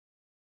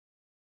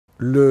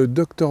Le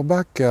Dr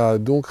Bach a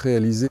donc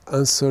réalisé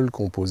un seul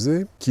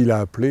composé qu'il a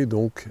appelé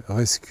donc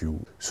Rescue.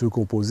 Ce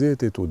composé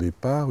était au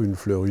départ une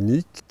fleur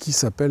unique qui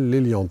s'appelle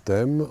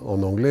l'hélianthème,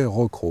 en anglais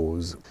rock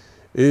rose.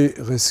 Et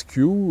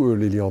Rescue,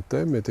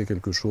 l'hélianthème, était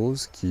quelque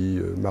chose qui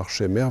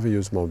marchait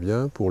merveilleusement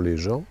bien pour les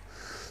gens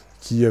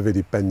qui avaient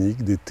des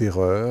paniques, des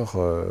terreurs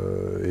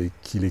et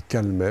qui les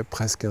calmait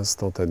presque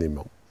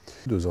instantanément.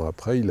 2 ans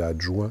après, il a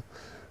adjoint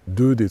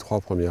 2 des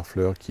 3 premières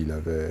fleurs qu'il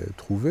avait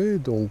trouvées,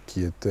 donc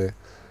qui étaient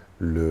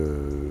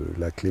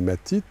la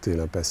clématite et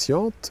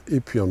l'impatiente. Et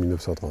puis en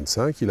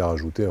 1935, il a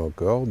rajouté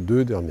encore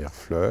 2 dernières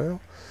fleurs,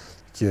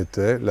 qui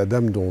étaient la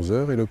dame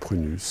d'Onzeur et le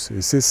prunus.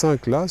 Et ces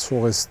 5-là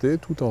sont restés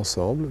tout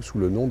ensemble sous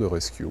le nom de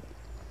Rescue.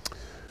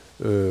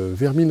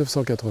 Vers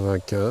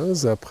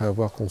 1995, après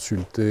avoir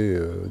consulté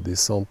des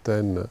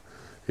centaines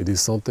et des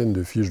centaines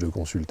de fiches de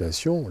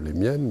consultation, les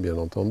miennes bien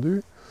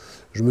entendu,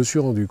 je me suis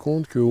rendu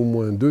compte qu'au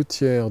moins 2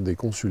 tiers des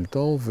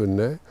consultants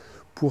venaient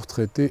pour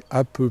traiter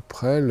à peu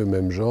près le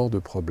même genre de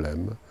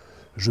problème.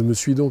 Je me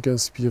suis donc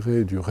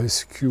inspiré du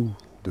Rescue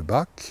de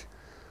Bach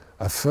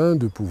afin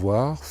de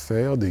pouvoir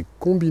faire des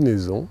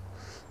combinaisons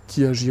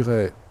qui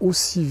agiraient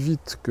aussi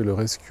vite que le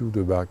Rescue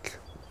de Bach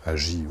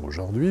agit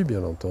aujourd'hui,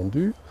 bien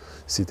entendu,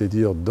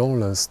 c'est-à-dire dans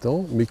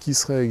l'instant, mais qui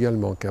seraient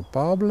également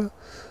capables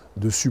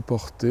de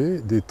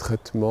supporter des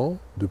traitements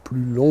de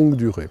plus longue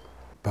durée.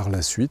 Par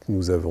la suite,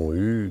 nous avons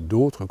eu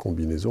d'autres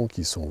combinaisons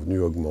qui sont venues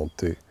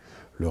augmenter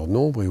leur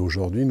nombre et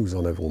aujourd'hui nous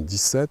en avons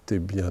 17 et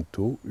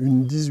bientôt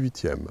une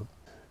 18e.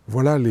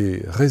 Voilà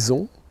les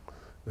raisons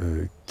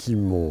qui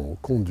m'ont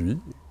conduit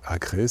à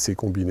créer ces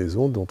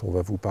combinaisons dont on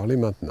va vous parler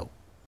maintenant.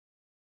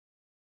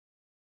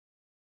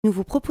 Nous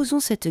vous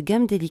proposons cette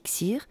gamme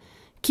d'élixirs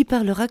qui,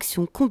 par leur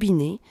action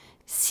combinée,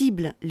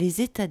 ciblent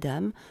les états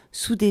d'âme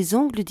sous des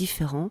angles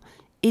différents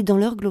et dans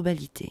leur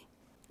globalité.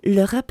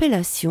 Leur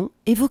appellation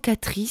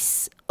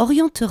évocatrice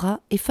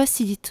orientera et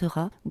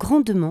facilitera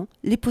grandement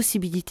les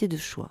possibilités de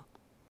choix.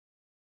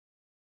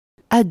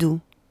 Ados.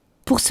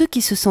 Pour ceux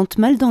qui se sentent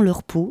mal dans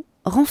leur peau,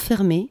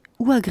 renfermés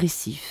ou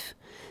agressifs,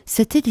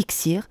 cet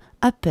élixir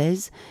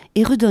apaise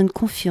et redonne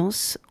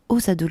confiance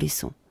aux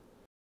adolescents.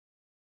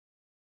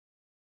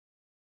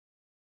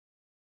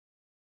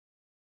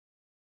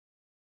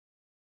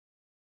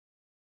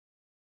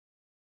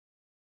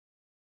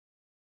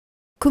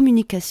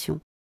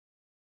 Communication.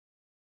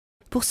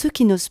 Pour ceux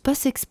qui n'osent pas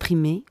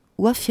s'exprimer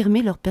ou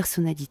affirmer leur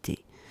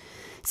personnalité,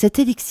 cet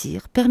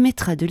élixir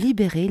permettra de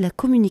libérer la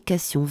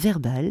communication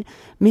verbale,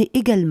 mais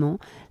également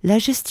la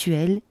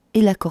gestuelle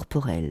et la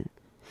corporelle.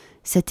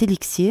 Cet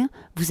élixir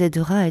vous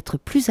aidera à être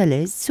plus à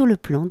l'aise sur le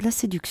plan de la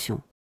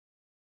séduction.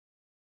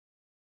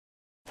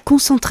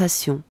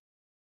 Concentration.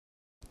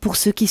 Pour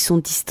ceux qui sont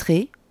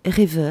distraits,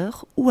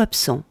 rêveurs ou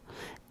absents,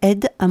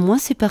 aide à moins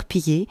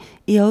s'éparpiller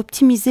et à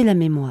optimiser la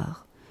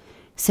mémoire.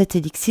 Cet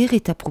élixir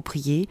est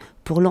approprié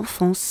pour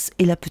l'enfance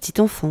et la petite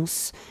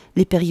enfance,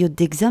 les périodes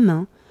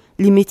d'examen,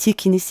 les métiers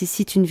qui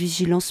nécessitent une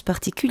vigilance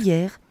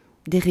particulière,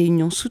 des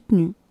réunions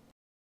soutenues.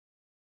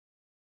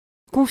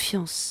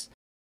 Confiance.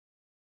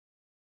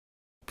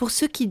 Pour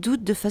ceux qui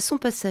doutent de façon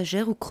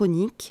passagère ou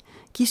chronique,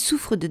 qui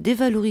souffrent de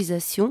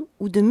dévalorisation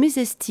ou de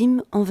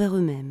mésestime envers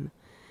eux-mêmes.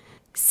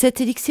 Cet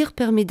élixir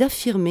permet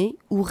d'affirmer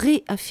ou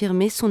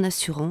réaffirmer son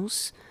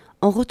assurance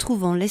en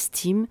retrouvant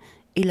l'estime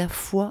et la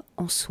foi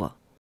en soi.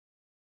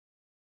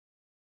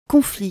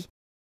 Conflit.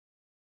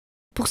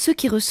 Pour ceux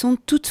qui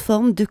ressentent toute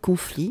forme de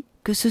conflit,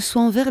 que ce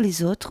soit envers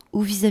les autres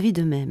ou vis-à-vis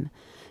d'eux-mêmes,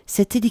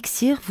 cet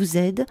élixir vous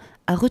aide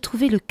à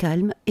retrouver le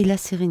calme et la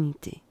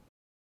sérénité.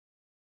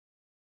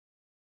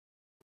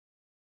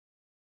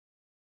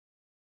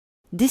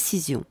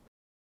 Décision.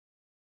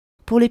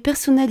 Pour les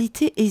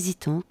personnalités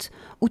hésitantes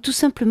ou tout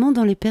simplement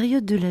dans les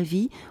périodes de la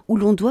vie où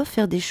l'on doit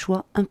faire des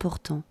choix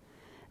importants,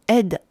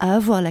 aide à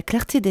avoir la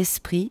clarté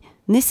d'esprit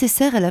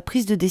nécessaire à la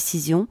prise de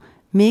décision,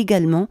 mais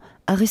également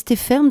à rester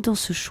ferme dans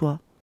ce choix.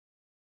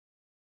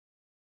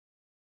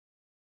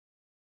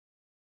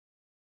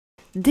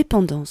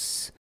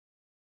 Dépendance.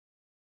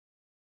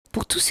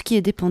 Pour tout ce qui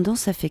est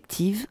dépendance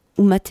affective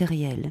ou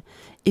matérielle,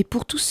 et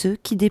pour tous ceux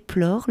qui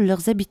déplorent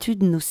leurs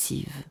habitudes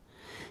nocives.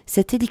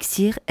 Cet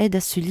élixir aide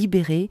à se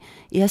libérer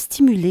et à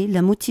stimuler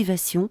la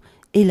motivation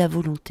et la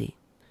volonté.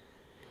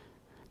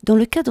 Dans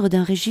le cadre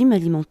d'un régime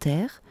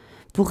alimentaire,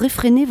 pour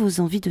réfréner vos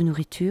envies de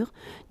nourriture,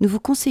 nous vous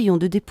conseillons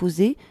de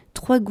déposer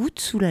 3 gouttes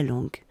sous la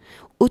langue,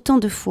 autant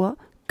de fois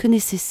que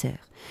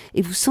nécessaire,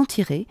 et vous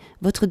sentirez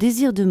votre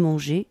désir de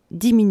manger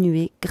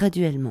diminuer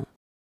graduellement.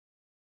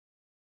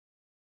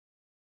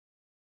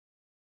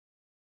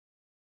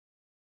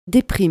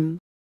 Déprime.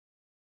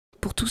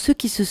 Pour tous ceux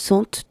qui se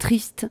sentent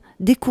tristes,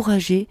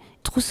 découragés,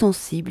 trop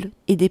sensibles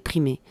et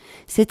déprimés,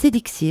 cet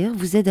élixir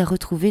vous aide à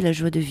retrouver la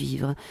joie de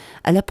vivre,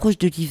 à l'approche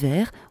de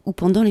l'hiver ou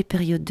pendant les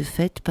périodes de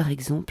fête par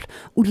exemple,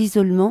 où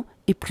l'isolement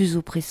est plus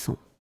oppressant.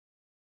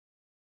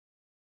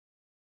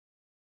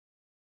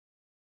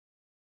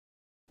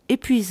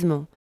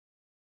 Épuisement.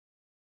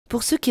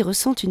 Pour ceux qui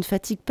ressentent une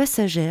fatigue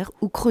passagère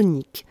ou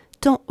chronique,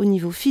 tant au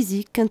niveau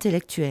physique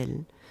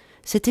qu'intellectuel,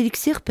 cet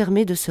élixir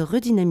permet de se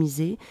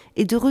redynamiser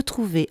et de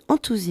retrouver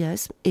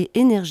enthousiasme et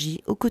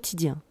énergie au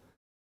quotidien.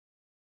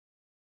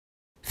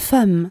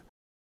 Femmes.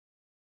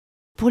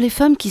 Pour les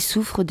femmes qui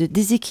souffrent de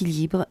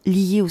déséquilibres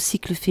liés au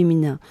cycle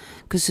féminin,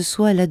 que ce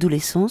soit à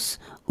l'adolescence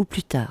ou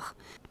plus tard,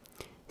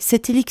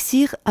 cet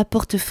élixir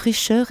apporte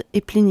fraîcheur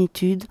et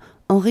plénitude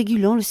en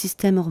régulant le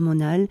système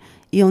hormonal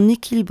et en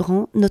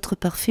équilibrant notre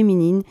part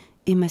féminine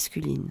et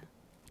masculine.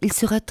 Il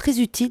sera très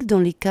utile dans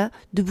les cas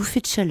de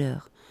bouffées de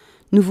chaleur.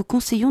 Nous vous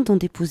conseillons d'en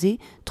déposer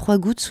 3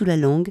 gouttes sous la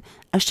langue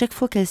à chaque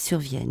fois qu'elles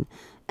surviennent.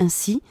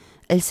 Ainsi,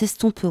 elles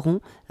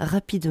s'estomperont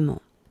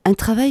rapidement. Un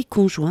travail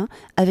conjoint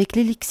avec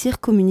l'élixir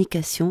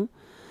communication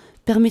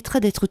permettra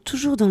d'être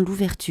toujours dans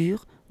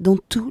l'ouverture dans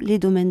tous les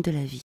domaines de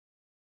la vie.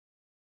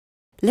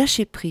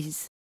 Lâcher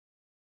prise.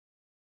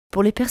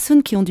 Pour les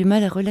personnes qui ont du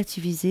mal à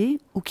relativiser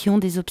ou qui ont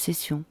des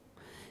obsessions,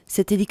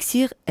 cet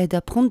élixir aide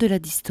à prendre de la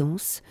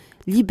distance,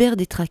 libère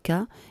des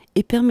tracas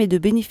et permet de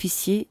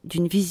bénéficier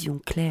d'une vision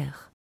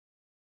claire.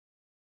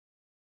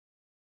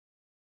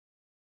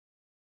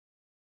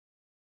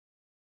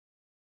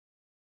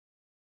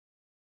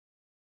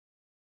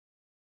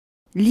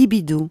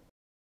 Libido.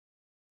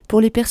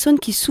 Pour les personnes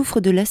qui souffrent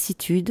de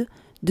lassitude,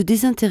 de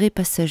désintérêt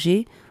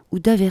passager ou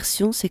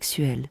d'aversion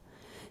sexuelle,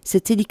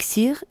 cet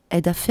élixir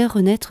aide à faire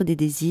renaître des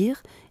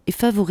désirs et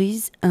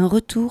favorise un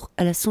retour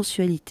à la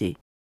sensualité.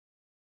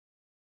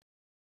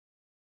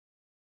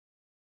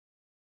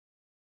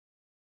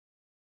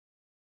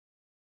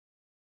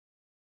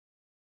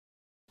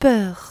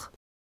 Peur.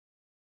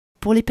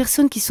 Pour les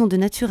personnes qui sont de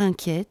nature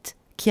inquiète,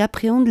 qui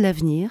appréhendent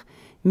l'avenir,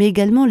 mais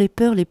également les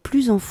peurs les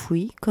plus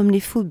enfouies, comme les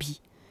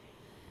phobies.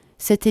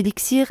 Cet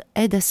élixir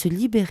aide à se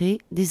libérer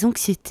des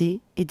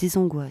anxiétés et des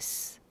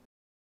angoisses.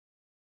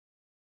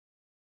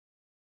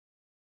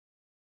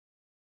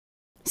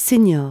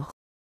 Seniors.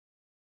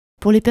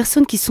 Pour les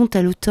personnes qui sont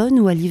à l'automne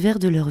ou à l'hiver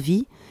de leur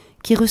vie,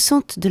 qui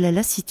ressentent de la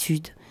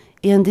lassitude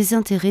et un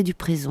désintérêt du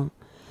présent,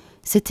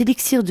 cet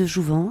élixir de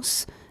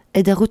jouvence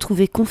aide à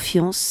retrouver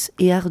confiance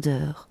et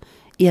ardeur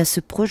et à se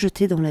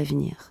projeter dans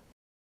l'avenir.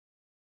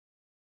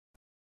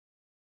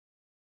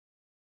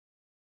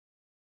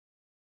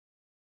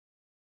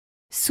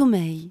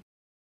 Sommeil.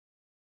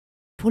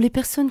 Pour les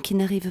personnes qui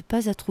n'arrivent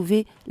pas à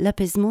trouver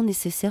l'apaisement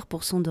nécessaire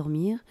pour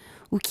s'endormir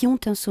ou qui ont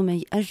un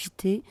sommeil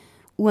agité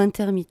ou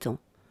intermittent,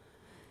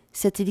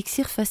 cet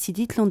élixir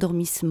facilite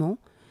l'endormissement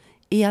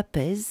et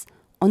apaise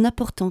en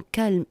apportant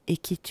calme et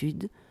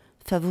quiétude,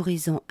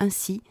 favorisant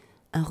ainsi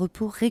un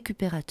repos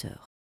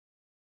récupérateur.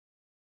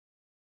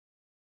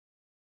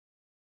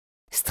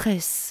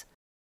 Stress.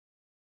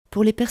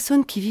 Pour les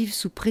personnes qui vivent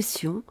sous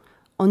pression,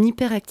 en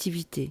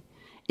hyperactivité,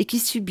 et qui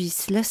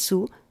subissent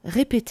l'assaut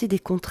répété des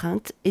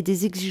contraintes et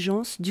des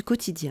exigences du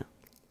quotidien.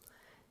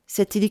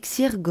 Cet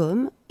élixir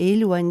gomme et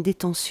éloigne des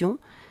tensions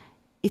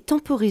et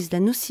temporise la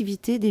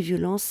nocivité des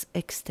violences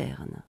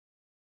externes.